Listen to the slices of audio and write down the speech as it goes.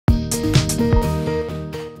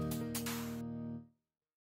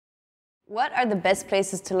What are the best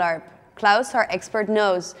places to LARP? Claus, our expert,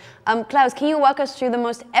 knows. Claus, can you walk us through the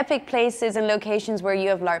most epic places and locations where you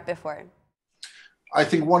have LARPed before? I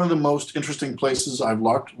think one of the most interesting places I've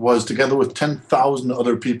LARPed was together with 10,000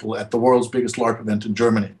 other people at the world's biggest LARP event in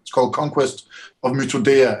Germany. It's called Conquest of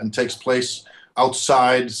Mythodea and takes place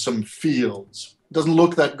outside some fields. It doesn't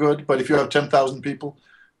look that good, but if you have 10,000 people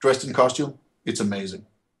dressed in costume, it's amazing.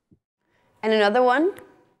 And another one?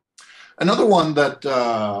 Another one that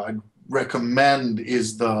I recommend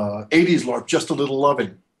is the 80's LARP, Just a Little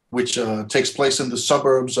Loving, which takes place in the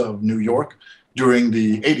suburbs of New York during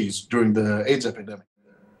the 80's, during the AIDS epidemic.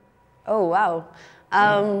 Oh, wow.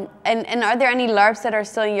 And are there any LARPs that are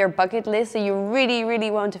still in your bucket list that you really,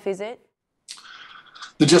 really want to visit?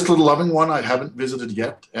 The Just a Little Loving one I haven't visited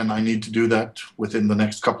yet, and I need to do that within the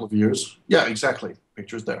next couple of years. Yeah, exactly.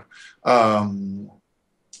 Pictures there.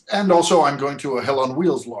 And also I'm going to a Hell on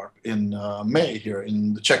Wheels LARP in May here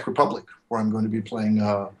in the Czech Republic, where I'm going to be playing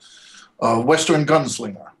a Western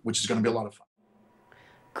gunslinger, which is going to be a lot of fun.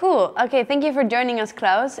 Cool. Okay, thank you for joining us,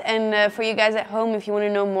 Claus. And for you guys at home, if you want to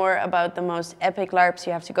know more about the most epic LARPs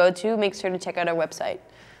you have to go to, make sure to check out our website.